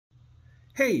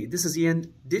Hey, this is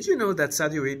Ian. Did you know that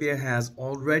Saudi Arabia has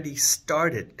already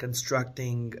started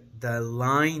constructing the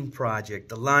Line project?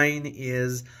 The Line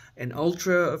is an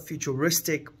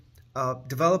ultra-futuristic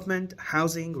development,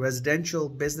 housing, residential,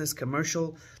 business,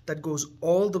 commercial that goes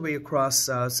all the way across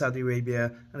Saudi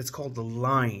Arabia, and it's called the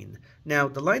Line. Now,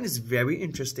 the Line is very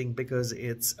interesting because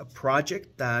it's a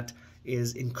project that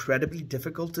is incredibly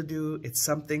difficult to do. It's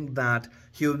something that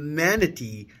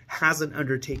humanity hasn't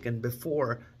undertaken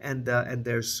before, and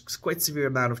there's quite severe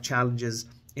amount of challenges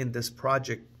in this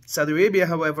project. Saudi Arabia,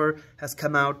 however, has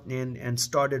come out and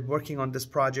started working on this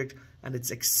project, and it's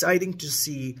exciting to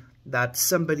see that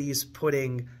somebody is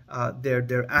putting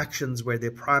their actions where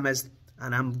they promised.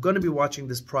 And I'm going to be watching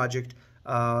this project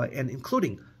and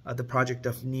including the project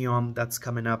of NEOM that's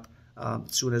coming up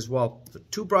soon as well. So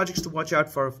two projects to watch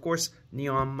out for, of course,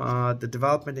 NEOM, the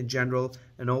development in general,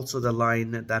 and also the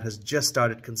Line that has just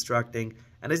started constructing.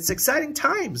 And it's exciting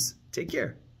times. Take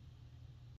care.